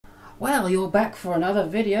Well, you're back for another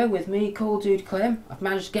video with me, CoolDudeClem. I've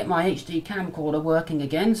managed to get my HD camcorder working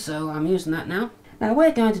again, so I'm using that now. Now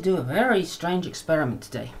we're going to do a very strange experiment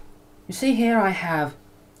today. You see here I have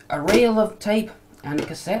a reel of tape and a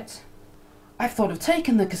cassette. I've thought of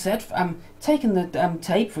taking the cassette, taking the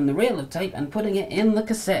tape from the reel of tape and putting it in the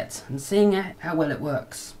cassette and seeing how well it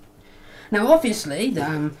works. Now obviously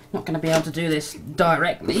I'm not going to be able to do this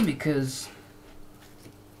directly because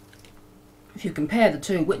if you compare the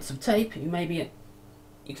two widths of tape, you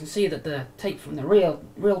can see that the tape from the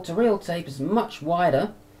reel-to-reel tape is much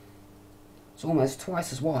wider. It's almost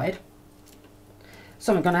twice as wide.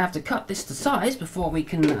 So I'm going to have to cut this to size before we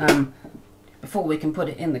can put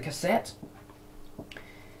it in the cassette.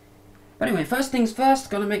 But anyway, first things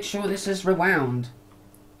first, got to make sure this is rewound.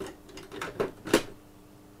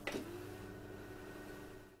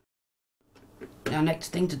 Now next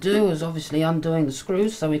thing to do is obviously undoing the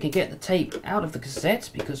screws so we can get the tape out of the cassette,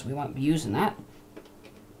 because we won't be using that.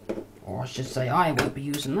 Or I should say I won't be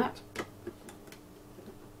using that.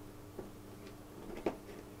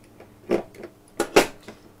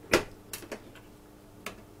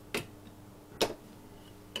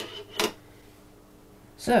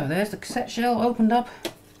 So there's the cassette shell opened up.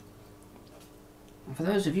 And for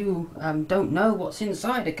those of you who don't know what's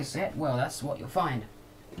inside a cassette, well, that's what you'll find.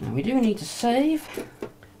 Now we do need to save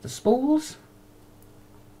the spools.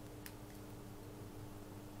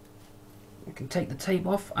 We can take the tape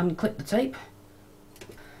off, unclip the tape.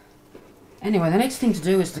 Anyway, the next thing to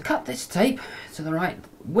do is to cut this tape to the right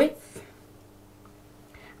width,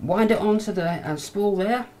 wind it onto the spool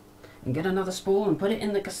there, and get another spool and put it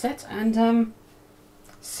in the cassette and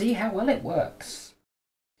see how well it works.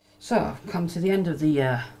 So I've come to the end of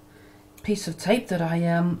the piece of tape that I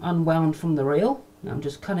unwound from the reel. Now I'm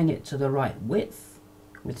just cutting it to the right width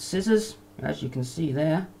with scissors, as you can see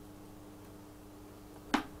there.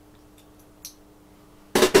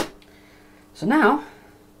 So now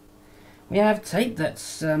we have tape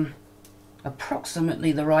that's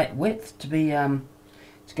approximately the right width to be to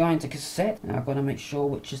go into cassette. Now I've got to make sure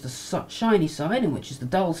which is the shiny side and which is the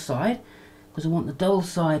dull side, because I want the dull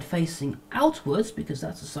side facing outwards, because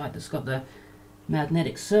that's the side that's got the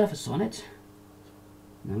magnetic surface on it.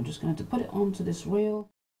 Now I'm just going to put it onto this reel.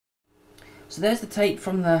 So there's the tape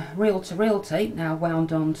from the reel-to-reel tape now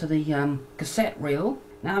wound onto the cassette reel.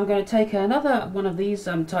 Now I'm going to take another one of these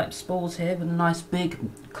type spools here with a nice big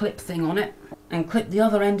clip thing on it and clip the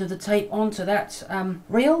other end of the tape onto that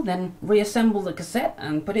reel, then reassemble the cassette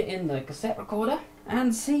and put it in the cassette recorder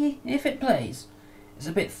and see if it plays. It's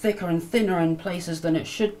a bit thicker and thinner in places than it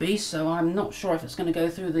should be, so I'm not sure if it's going to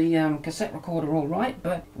go through the cassette recorder all right,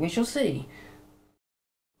 but we shall see.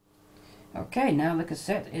 Okay, now the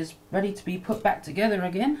cassette is ready to be put back together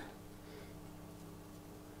again.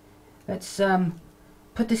 Let's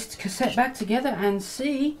put this cassette back together and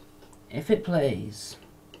see if it plays.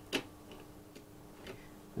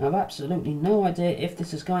 I've absolutely no idea if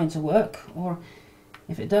this is going to work, or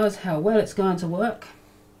if it does, how well it's going to work.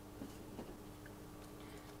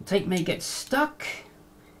 The tape may get stuck,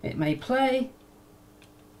 it may play.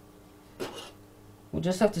 We'll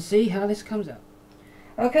just have to see how this comes out.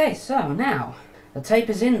 Okay, so now the tape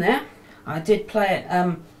is in there. I did play it,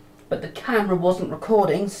 but the camera wasn't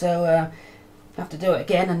recording, so I have to do it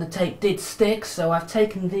again. And the tape did stick, so I've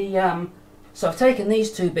taken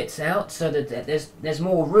these two bits out so that there's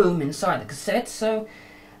more room inside the cassette. So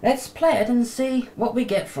let's play it and see what we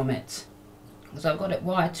get from it. Because I've got it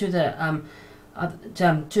wired to the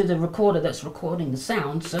recorder that's recording the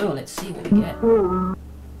sound. So let's see what we get.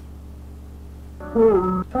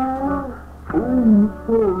 And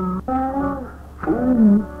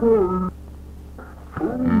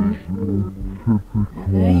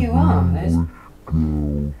there you are.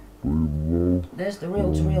 There's the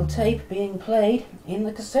reel-to-reel tape being played in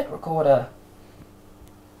the cassette recorder.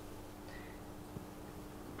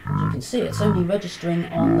 As you can see, it's only registering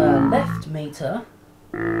on the left meter.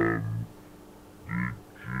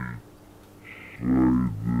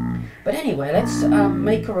 But anyway, let's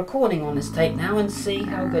make a recording on this tape now and see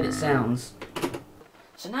how good it sounds.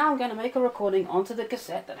 So now I'm going to make a recording onto the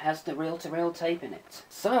cassette that has the reel-to-reel tape in it.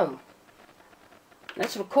 So,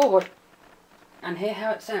 let's record and hear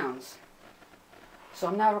how it sounds. So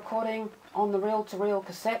I'm now recording on the reel-to-reel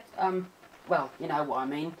cassette, well, you know what I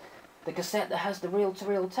mean, the cassette that has the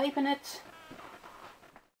reel-to-reel tape in it.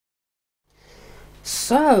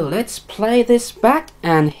 So, let's play this back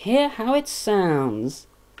and hear how it sounds.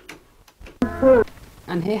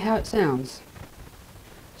 And hear how it sounds.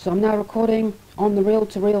 So I'm now recording on the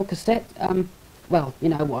reel-to-reel cassette, well, you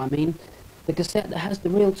know what I mean, the cassette that has the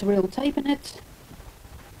reel-to-reel tape in it.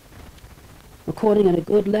 recording at a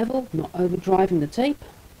good level, not overdriving the tape.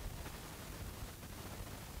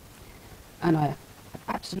 And I have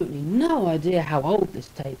absolutely no idea how old this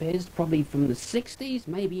tape is, probably from the 60s,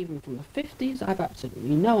 maybe even from the 50s. I have absolutely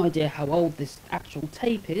no idea how old this actual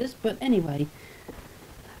tape is, but anyway,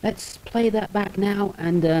 let's play that back now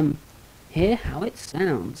and hear how it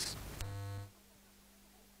sounds.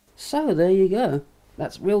 So there you go.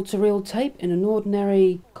 That's reel-to-reel tape in an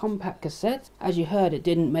ordinary compact cassette. As you heard, it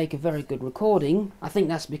didn't make a very good recording. I think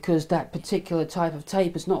that's because that particular type of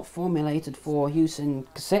tape is not formulated for use in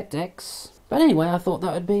cassette decks. But anyway, I thought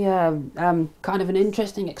that would be kind of an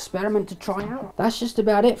interesting experiment to try out. That's just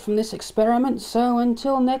about it from this experiment, so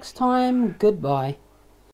until next time, goodbye.